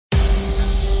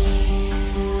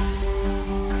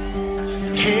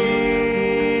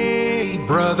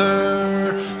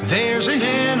brother, there's an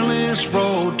endless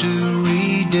road to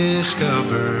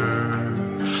rediscover.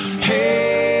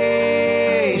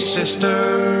 Hey,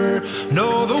 sister,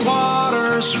 know the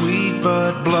water's sweet,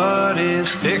 but blood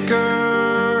is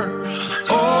thicker.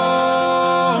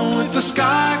 Oh, if the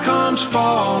sky comes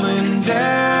falling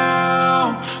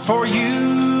down for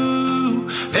you,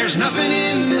 there's nothing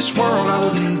in this world I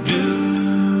wouldn't do.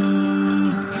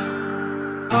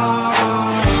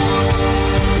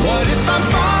 What if I'm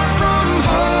far from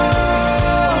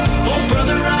home? Oh,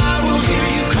 brother, I will hear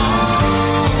you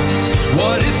call.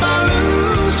 What if I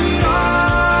lose it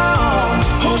all?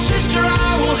 Oh, sister,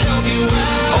 I will help you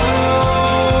out.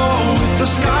 Oh, if the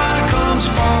sky comes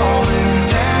falling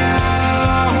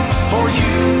down for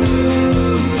you,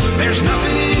 there's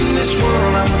nothing in this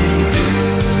world I wouldn't do.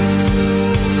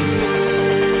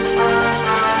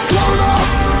 Turn up!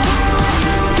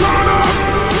 Turn up!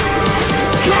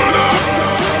 Turn up!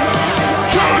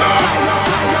 Turn up!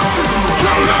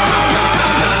 Turn up!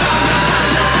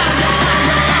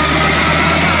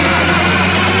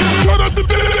 Turn up the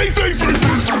bass!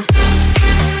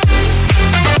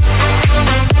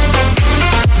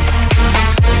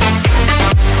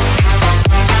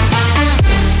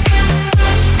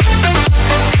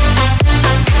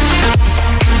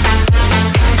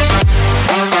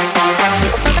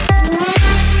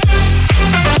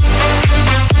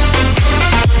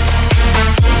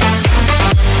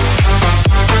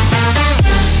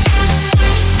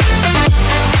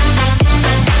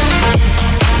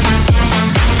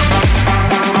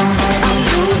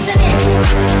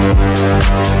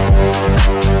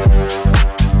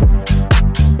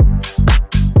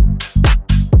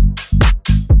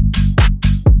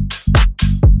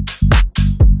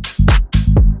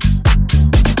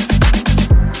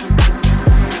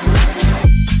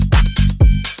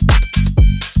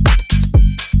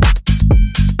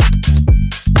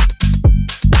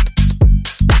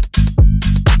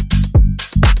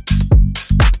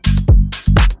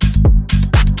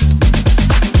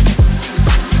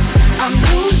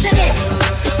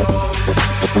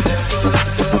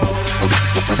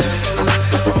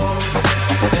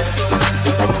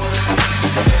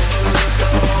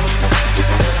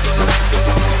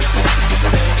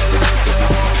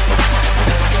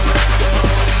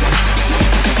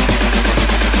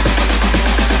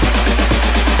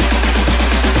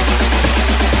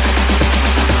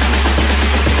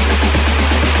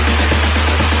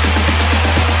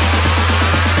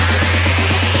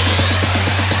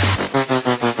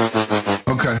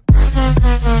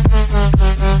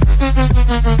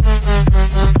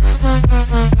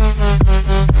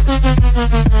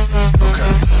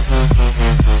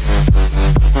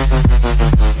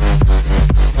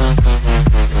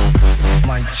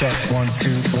 Check, 1, 2,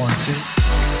 1, 2.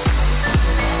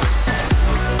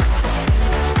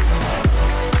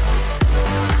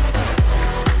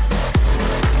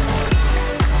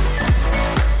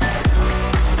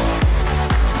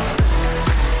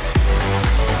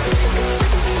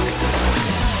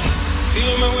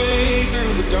 Feel my way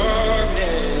through the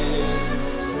darkness,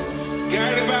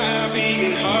 guided by a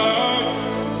beating heart.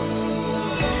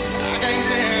 I can't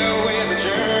tell where the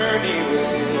journey will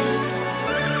end,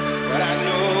 but I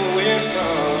know where it's on.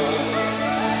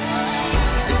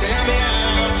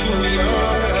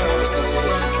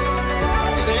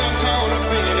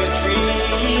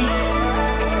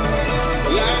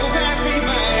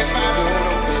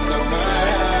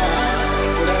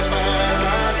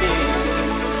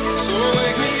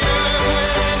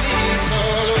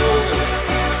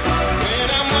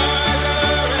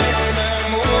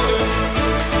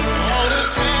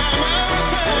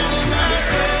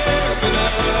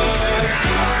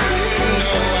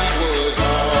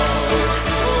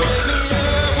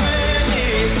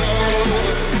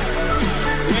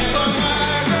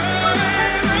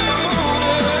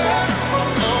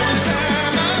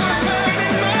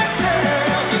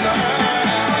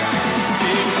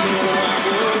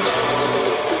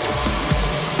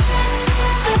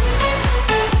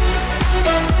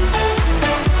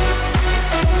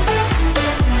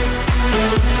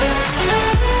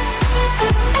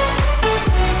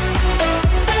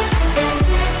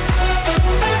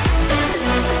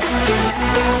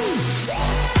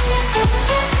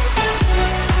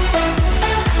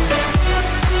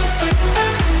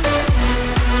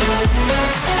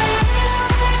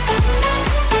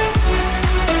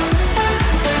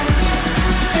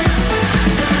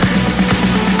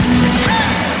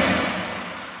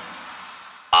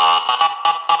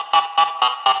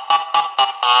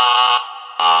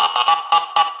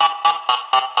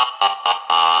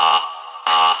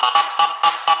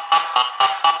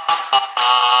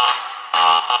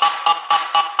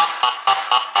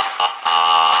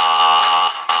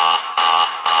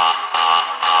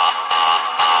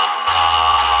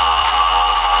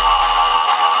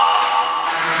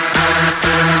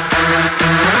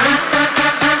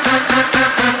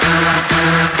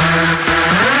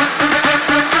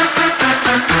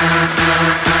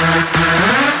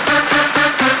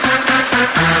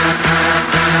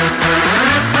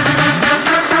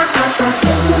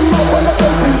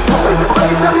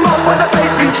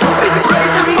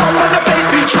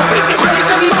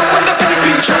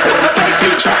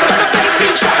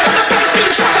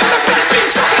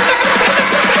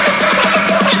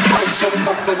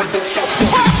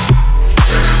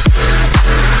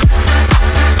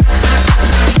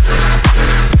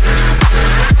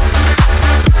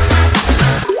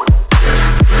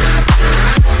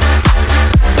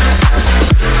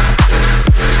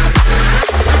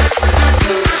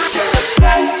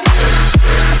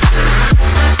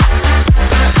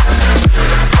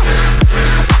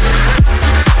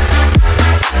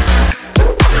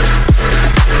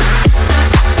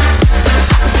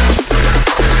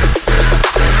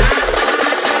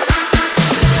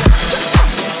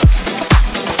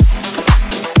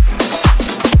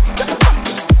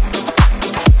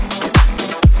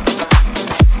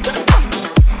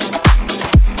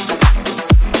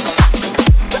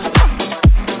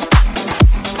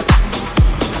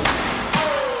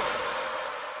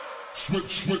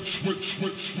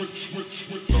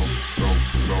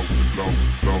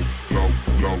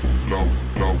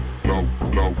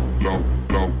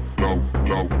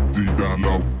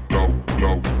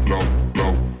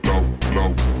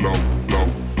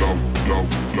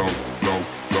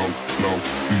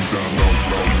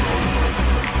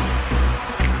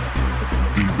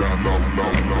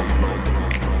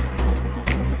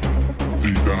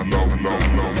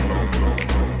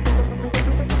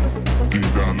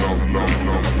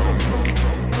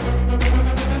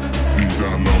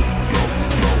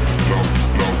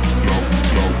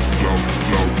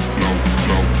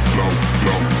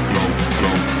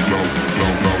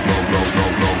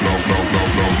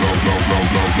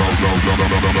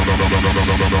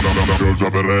 Girl,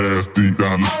 drop that ass deep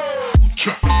down.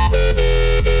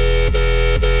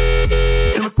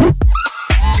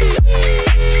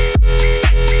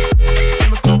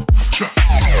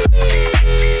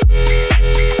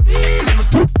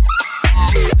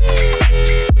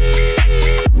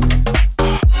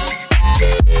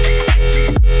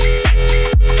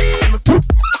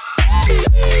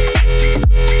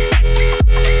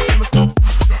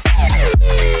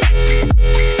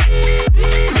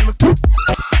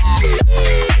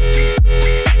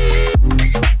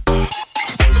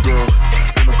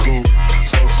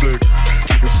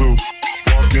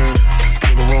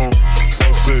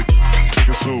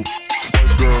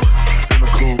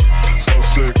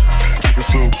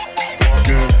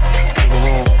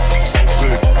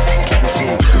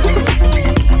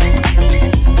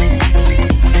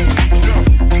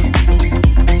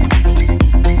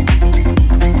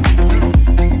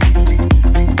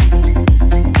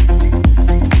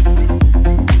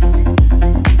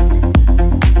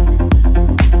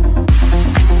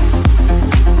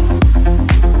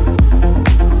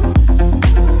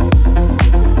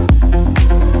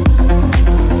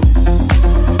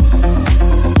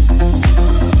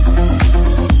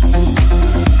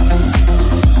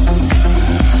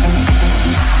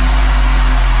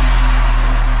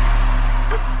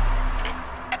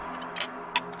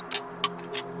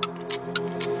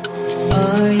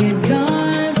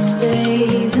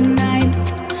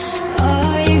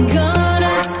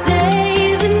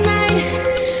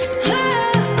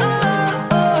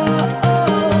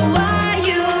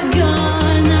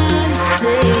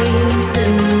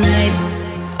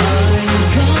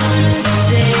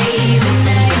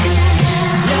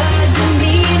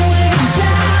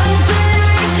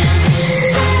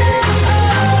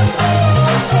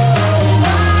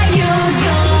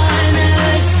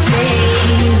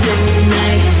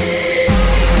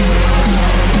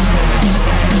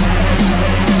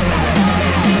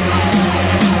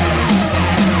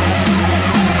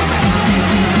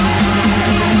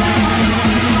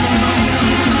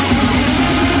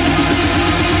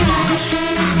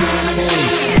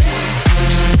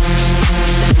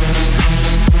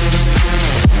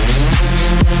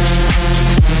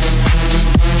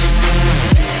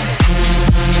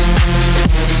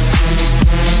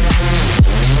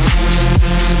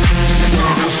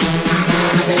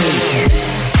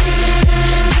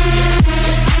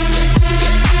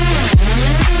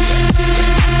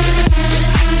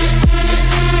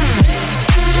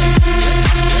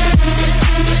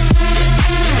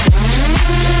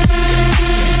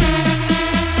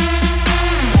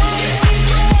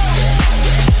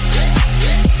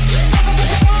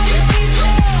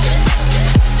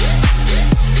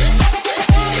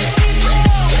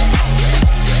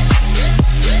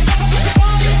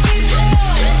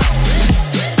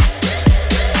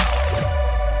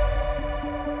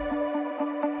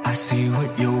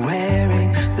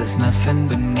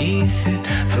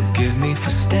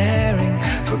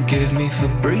 Forgive me for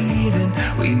breathing.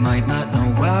 We might not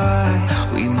know why,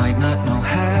 we might not know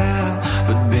how,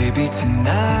 but baby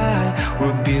tonight,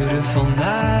 we're beautiful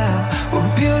now.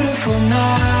 We're beautiful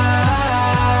now.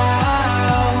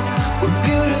 We're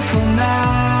beautiful now.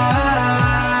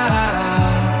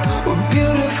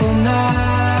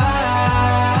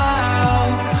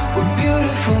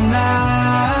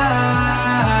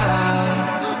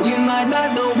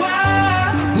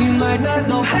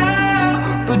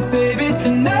 But baby,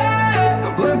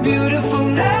 tonight we're beautiful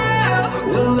now.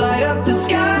 We'll light up the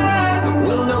sky,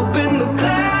 we'll open the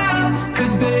clouds.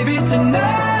 'Cause baby,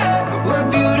 tonight we're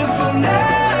beautiful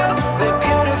now. We're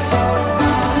beautiful.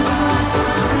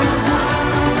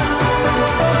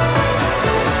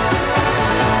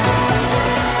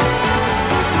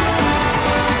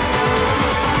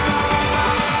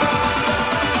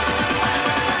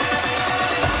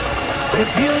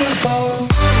 We're beautiful.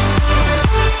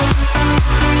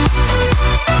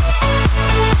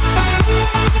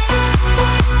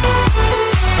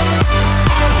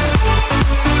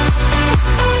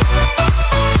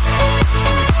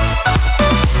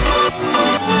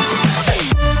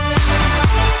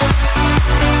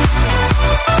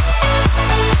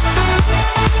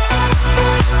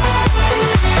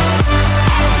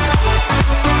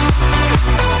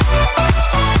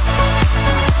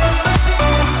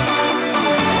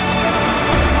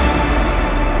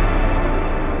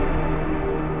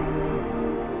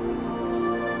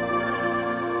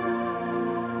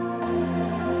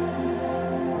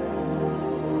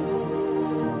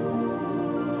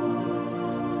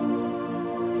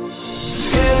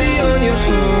 Heavy on your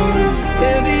heart,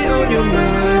 heavy on your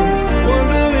mind,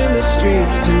 wandering the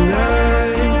streets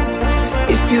tonight.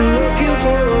 If you're looking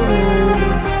for a home,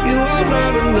 you are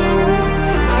not alone.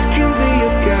 I can be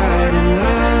your guiding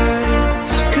light.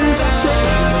 'Cause I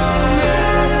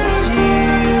promise you,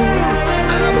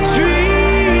 I'm a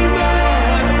dreamer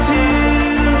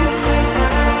too.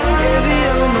 Heavy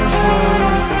on my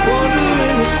heart,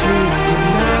 wandering the streets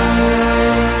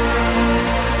tonight.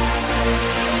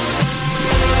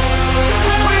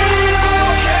 We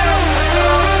all count for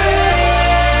something.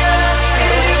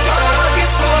 Anybody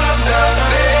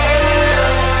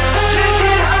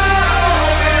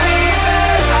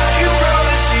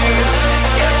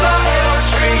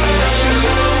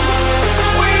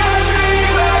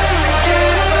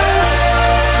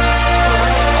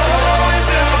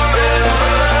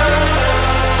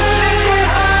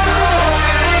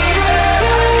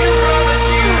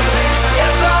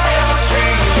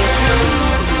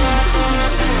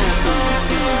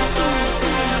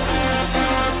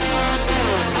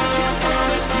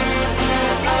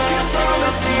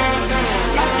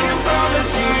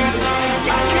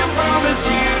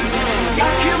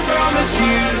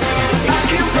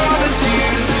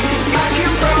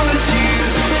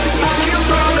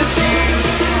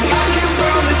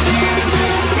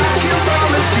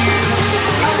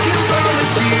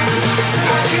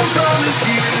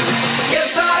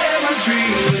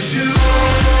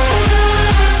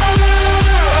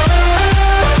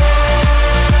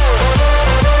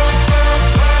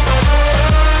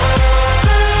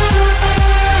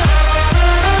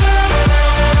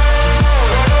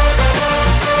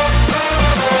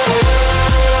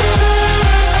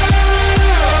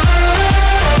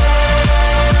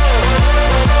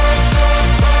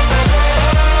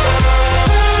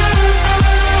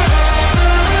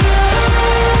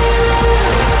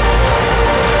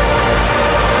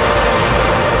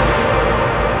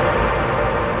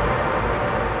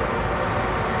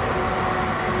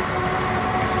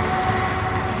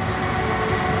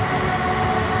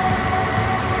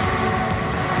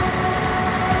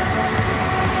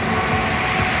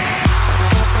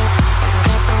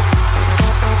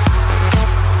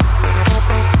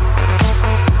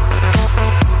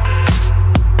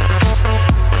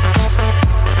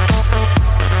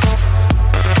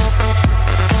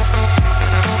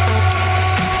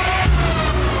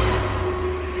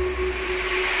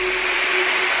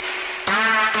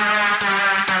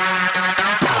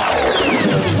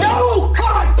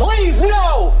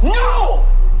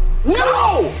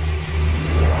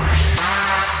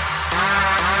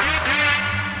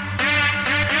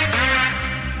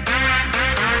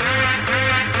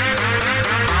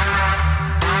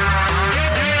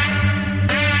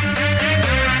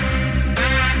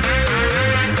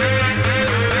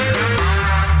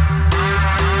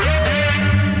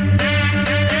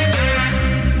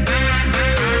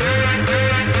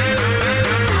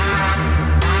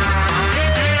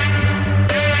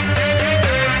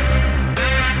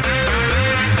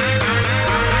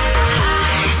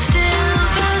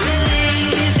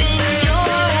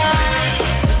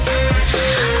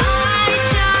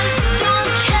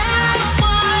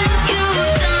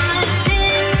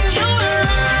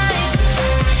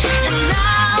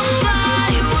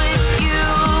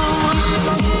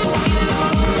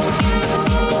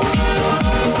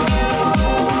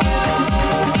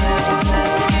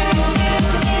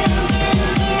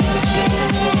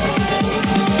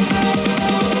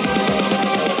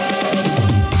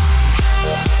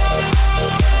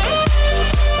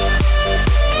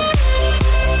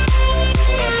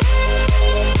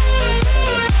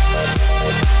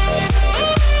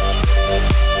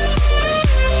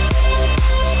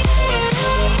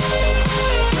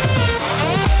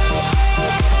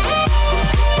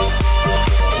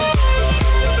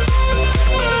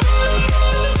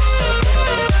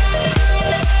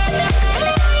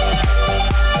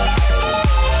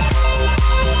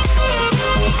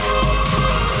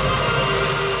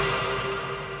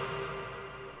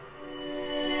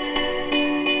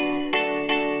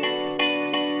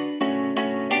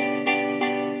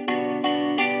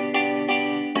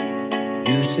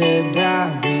You said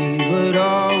that we would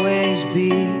always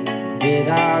be.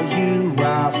 Without you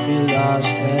I feel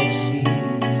lost at sea.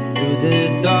 Through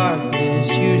the darkness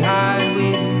you'd hide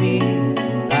with me.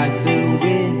 Like the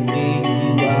wind made me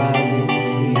wild and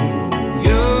free.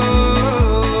 You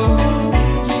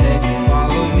said you'd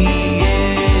follow me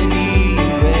anywhere.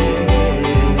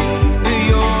 With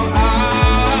your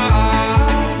eyes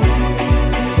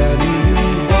tell me you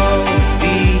won't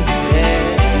be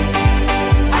there.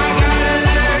 I gotta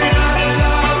learn how to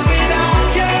love without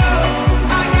you.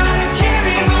 I gotta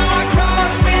carry my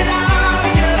cross without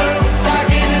you. Stuck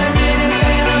in a minute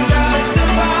and I'm just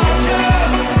about to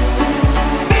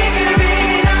figure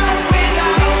it out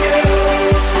without you.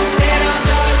 And I'm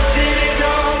done sitting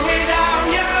on without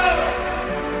you.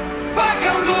 Fuck,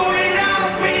 I'm going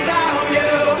out without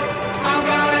you. I'm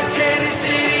gonna tear this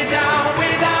city down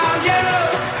without you.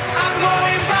 I'm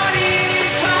going body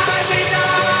inclined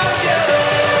without you.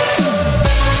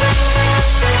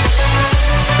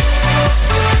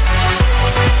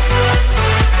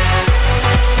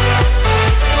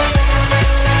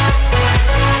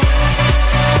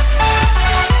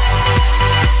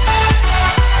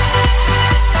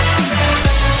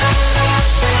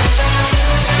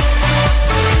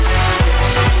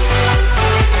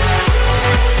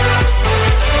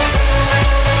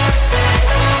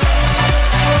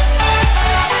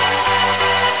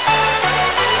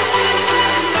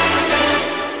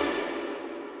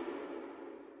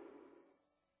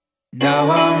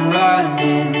 Now I'm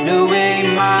running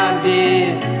away, my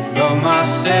dear, from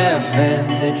myself and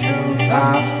the truth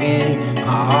I fear.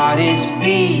 My heart is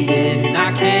beating,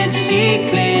 I can't see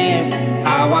clear.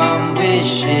 How I'm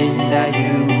wishing that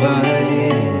you were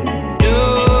here. You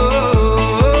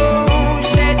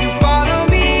said you'd follow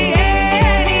me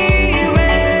anywhere.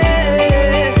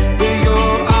 With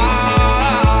your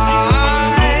eyes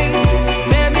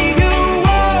tell me you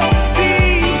won't be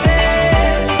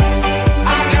there.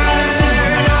 I gotta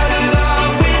learn how to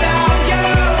love without you.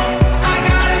 I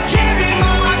gotta carry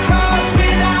my cross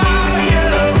without you.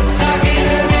 Stuck in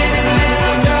a minute and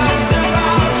I'm just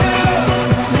about to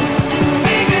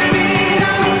figure it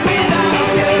out without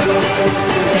you.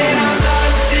 And I'm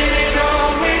done sitting on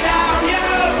without you.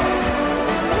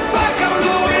 Fuck, I'm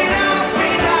going out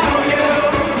without you.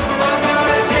 I'm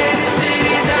gonna tear this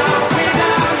city down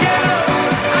without you.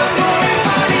 I'm going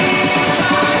body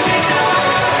inclined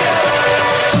without you.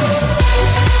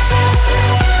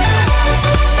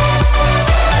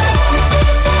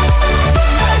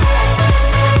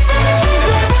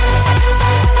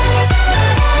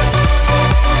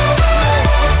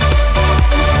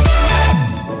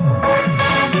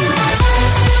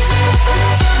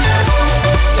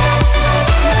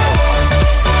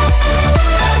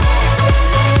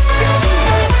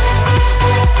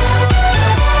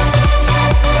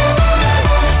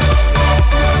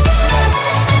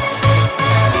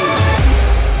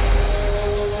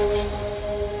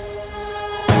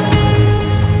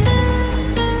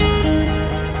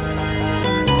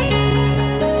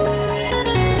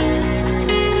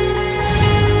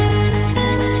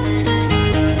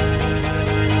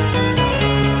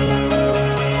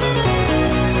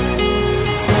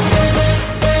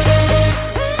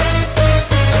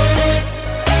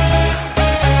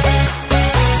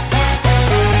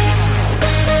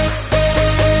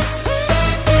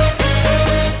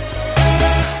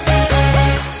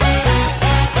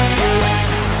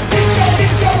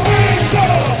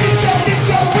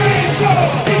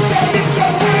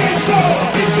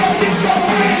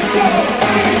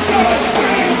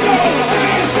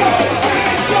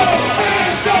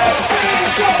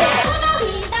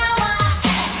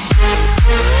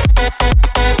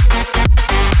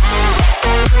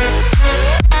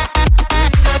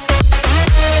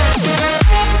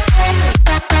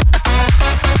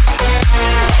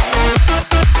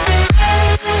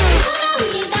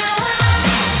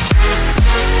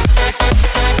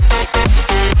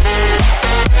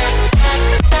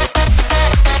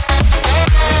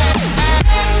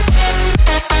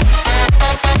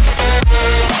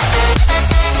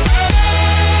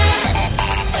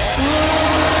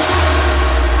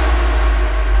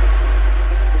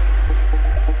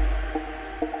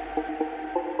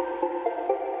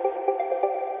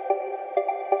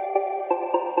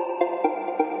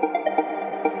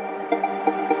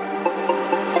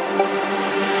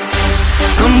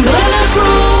 I'm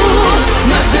bulletproof,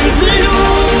 nothing to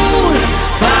lose.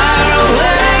 Far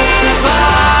away,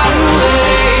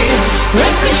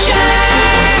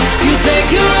 ricochet. You take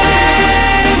your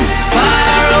aim.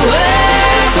 Far away,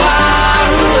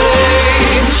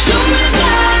 shoot me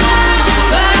down,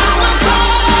 but I won't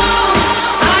fall.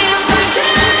 I am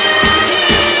titanium.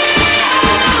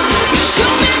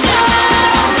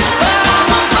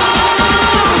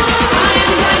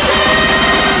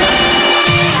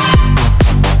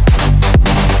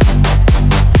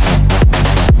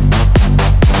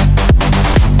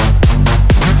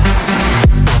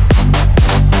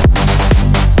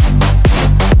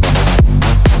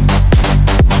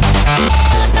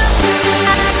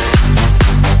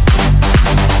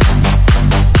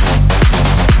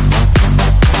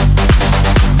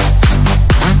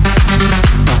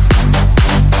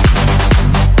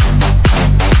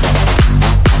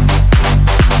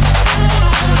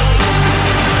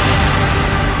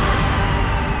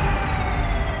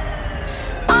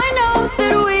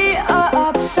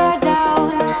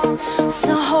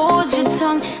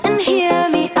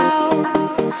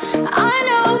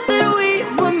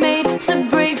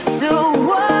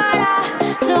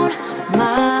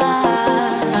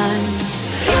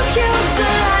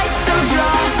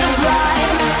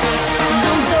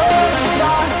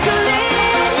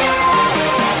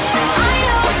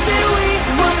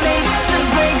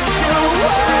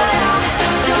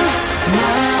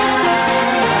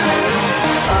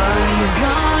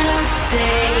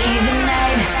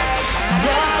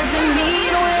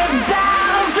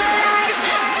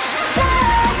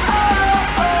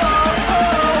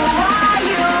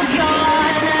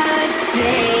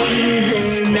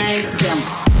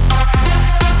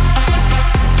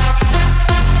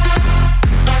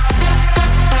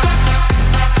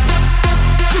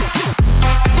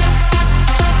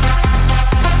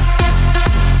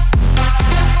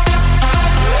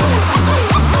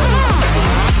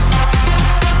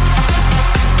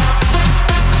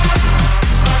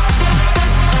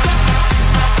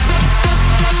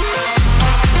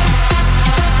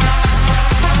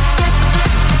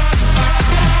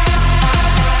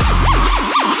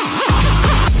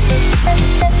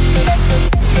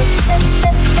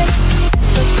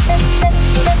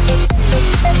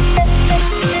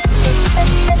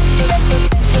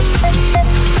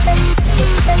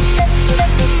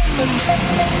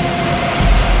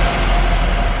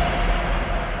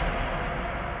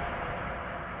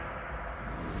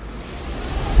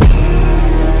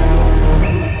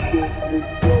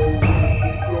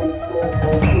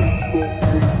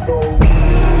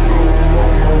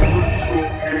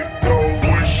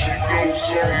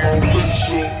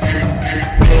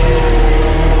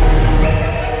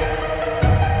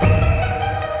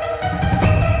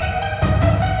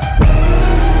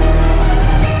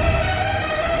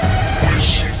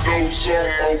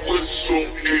 my whistle,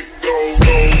 it goes.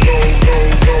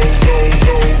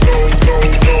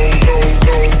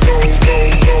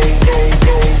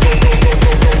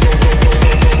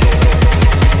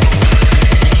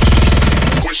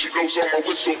 When she goes on my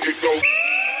whistle, it goes.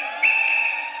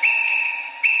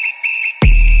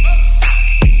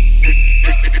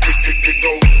 It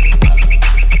goes.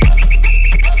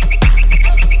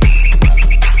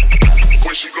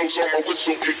 When she goes on my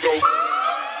whistle, it goes.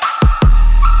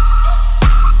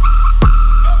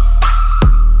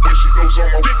 When she goes on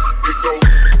my it goes.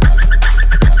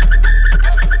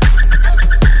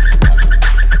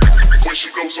 When she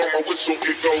goes on my whistle,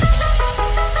 it goes.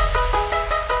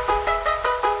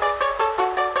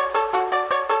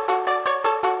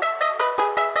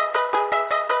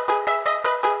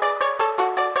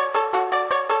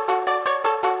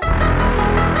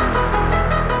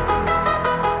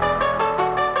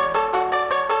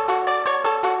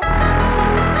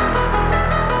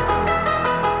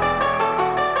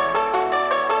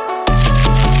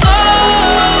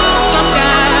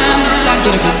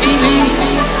 Get a good feeling,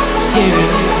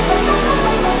 yeah.